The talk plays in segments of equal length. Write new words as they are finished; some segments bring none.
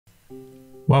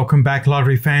Welcome back,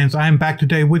 lottery fans. I am back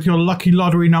today with your lucky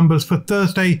lottery numbers for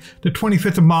Thursday, the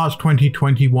 25th of March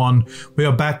 2021. We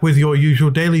are back with your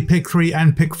usual daily pick 3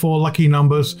 and pick 4 lucky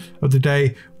numbers of the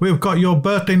day. We've got your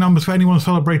birthday numbers for anyone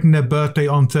celebrating their birthday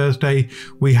on Thursday.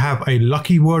 We have a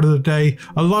lucky word of the day,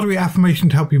 a lottery affirmation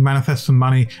to help you manifest some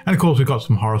money, and of course we've got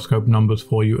some horoscope numbers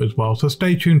for you as well. So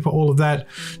stay tuned for all of that.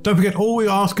 Don't forget, all we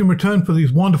ask in return for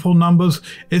these wonderful numbers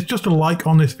is just a like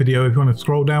on this video. If you want to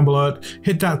scroll down below it,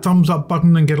 hit that thumbs up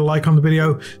button and get a like on the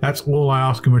video. That's all I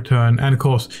ask in return. And of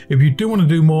course, if you do want to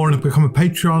do more and become a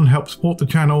Patreon, help support the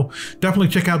channel, definitely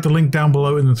check out the link down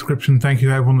below in the description. Thank you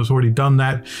to everyone that's already done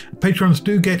that. Patrons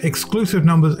do get exclusive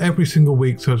numbers every single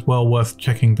week, so it's well worth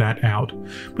checking that out.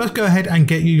 But let's go ahead and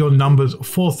get you your numbers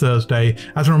for Thursday.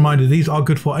 As a reminder, these are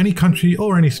good for any country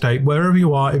or any state, wherever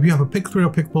you are. If you have a pick 3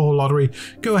 or pick 4 lottery,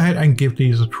 go ahead and give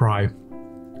these a try.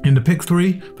 In the pick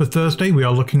 3 for Thursday, we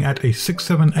are looking at a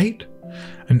 678,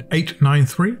 an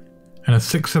 893, and a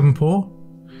 674.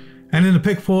 And in the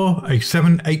pick 4, a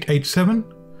 7887,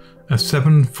 a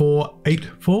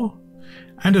 7484,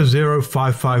 and a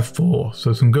 0554.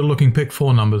 So some good looking pick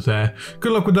 4 numbers there.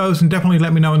 Good luck with those, and definitely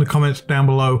let me know in the comments down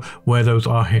below where those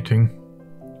are hitting.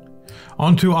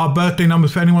 On to our birthday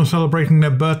numbers for anyone celebrating their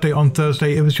birthday on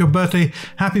Thursday. If it's your birthday,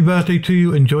 happy birthday to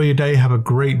you. Enjoy your day. Have a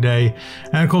great day.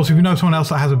 And of course, if you know someone else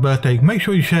that has a birthday, make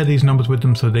sure you share these numbers with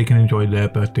them so they can enjoy their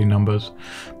birthday numbers.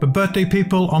 But birthday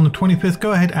people, on the 25th,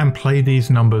 go ahead and play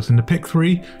these numbers. In the pick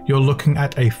 3, you're looking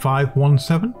at a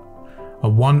 517, a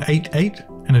 188,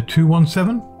 and a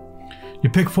 217.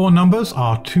 Your pick 4 numbers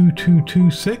are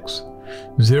 2226,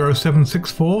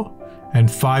 0764,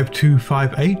 and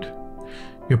 5258.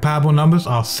 Your Powerball numbers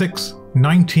are 6,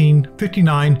 19,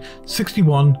 59,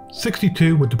 61,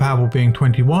 62, with the Powerball being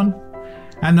 21.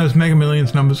 And those Mega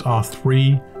Millions numbers are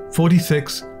 3,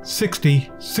 46,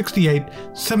 60, 68,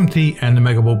 70, and the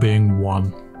Mega Ball being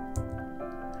 1.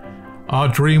 Our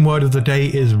dream word of the day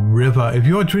is river. If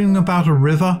you're dreaming about a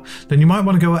river, then you might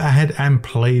want to go ahead and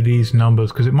play these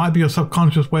numbers, because it might be your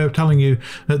subconscious way of telling you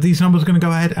that these numbers are going to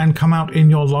go ahead and come out in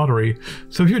your lottery.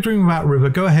 So if you're dreaming about river,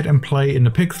 go ahead and play in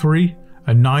the pick 3,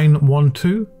 a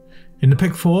 912, in the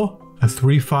pick 4, a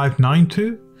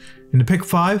 3592, in the pick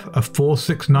 5, a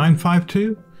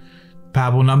 46952.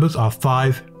 Powerball numbers are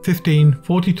 5, 15,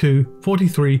 42,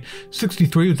 43,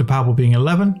 63, with the Powerball being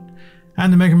 11.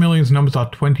 And the Mega Millions numbers are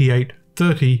 28,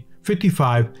 30,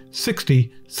 55,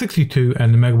 60, 62,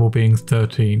 and the Mega Ball being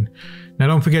 13. Now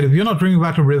don't forget, if you're not dreaming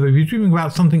about a river, if you're dreaming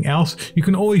about something else, you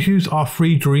can always use our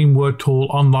free dream word tool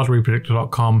on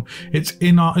lotterypredictor.com.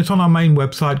 It's on our main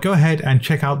website. Go ahead and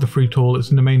check out the free tool. It's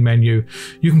in the main menu.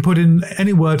 You can put in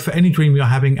any word for any dream you're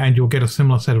having and you'll get a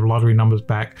similar set of lottery numbers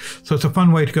back. So it's a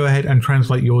fun way to go ahead and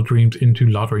translate your dreams into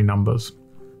lottery numbers.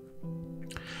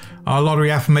 Our lottery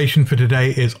affirmation for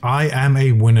today is I am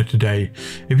a winner today.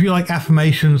 If you like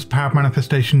affirmations, power of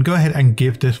manifestation, go ahead and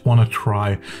give this one a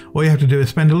try. All you have to do is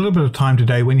spend a little bit of time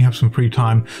today when you have some free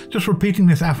time, just repeating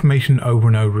this affirmation over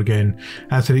and over again.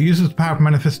 As it uses the power of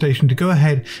manifestation to go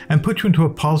ahead and put you into a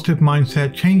positive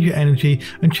mindset, change your energy,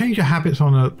 and change your habits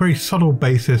on a very subtle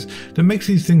basis that makes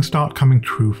these things start coming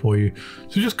true for you.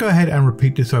 So just go ahead and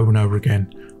repeat this over and over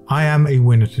again. I am a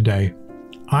winner today.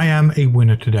 I am a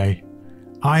winner today.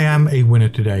 I am a winner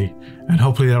today, and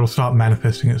hopefully that'll start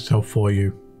manifesting itself for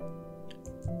you.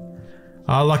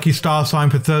 Our lucky star sign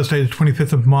for Thursday, the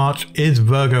 25th of March is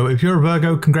Virgo. If you're a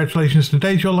Virgo, congratulations.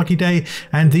 Today's your lucky day,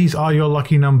 and these are your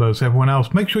lucky numbers. Everyone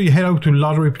else, make sure you head over to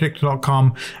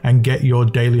lotterypredictor.com and get your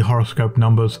daily horoscope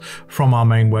numbers from our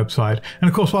main website. And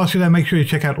of course, whilst you're there, make sure you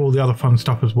check out all the other fun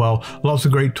stuff as well. Lots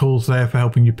of great tools there for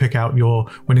helping you pick out your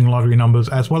winning lottery numbers,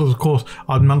 as well as, of course,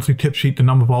 our monthly tip sheet, the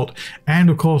Number Vault, and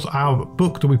of course, our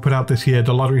book that we put out this year,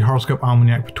 the Lottery Horoscope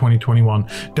Almanac for 2021.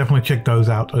 Definitely check those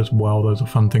out as well. Those are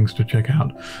fun things to check out.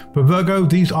 For Virgo,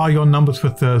 these are your numbers for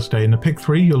Thursday. In the pick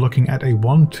 3, you're looking at a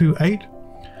 128,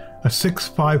 a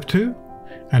 652,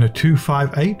 and a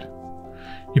 258.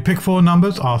 Your pick 4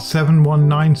 numbers are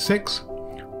 7196,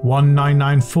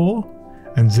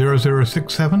 1994, and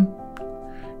 0067.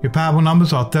 Your Powerball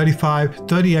numbers are 35,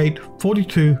 38,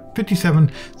 42,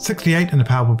 57, 68, and the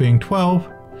Powerball being 12.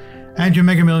 And your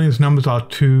Mega Millions numbers are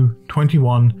 2,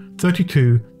 21,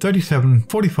 32, 37,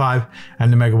 45,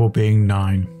 and the Mega Ball being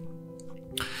 9.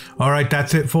 Alright,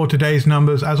 that's it for today's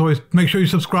numbers. As always, make sure you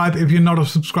subscribe if you're not a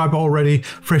subscriber already.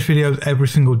 Fresh videos every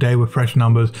single day with fresh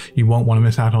numbers. You won't want to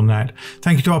miss out on that.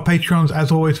 Thank you to our Patreons,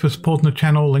 as always, for supporting the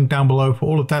channel. Link down below for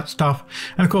all of that stuff.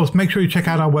 And of course, make sure you check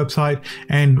out our website.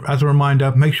 And as a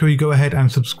reminder, make sure you go ahead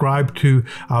and subscribe to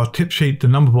our tip sheet, the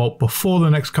number vault, before the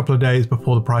next couple of days,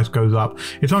 before the price goes up.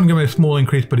 It's only going to be a small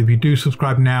increase, but if you do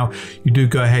subscribe now, you do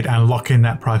go ahead and lock in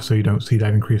that price so you don't see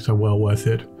that increase. So well worth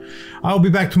it. I'll be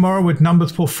back tomorrow with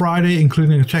numbers for Friday,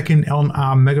 including a check-in on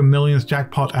our Mega Millions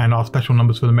jackpot and our special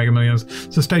numbers for the Mega Millions.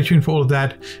 So stay tuned for all of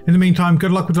that. In the meantime,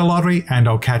 good luck with the lottery, and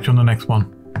I'll catch you on the next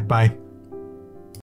one. Bye.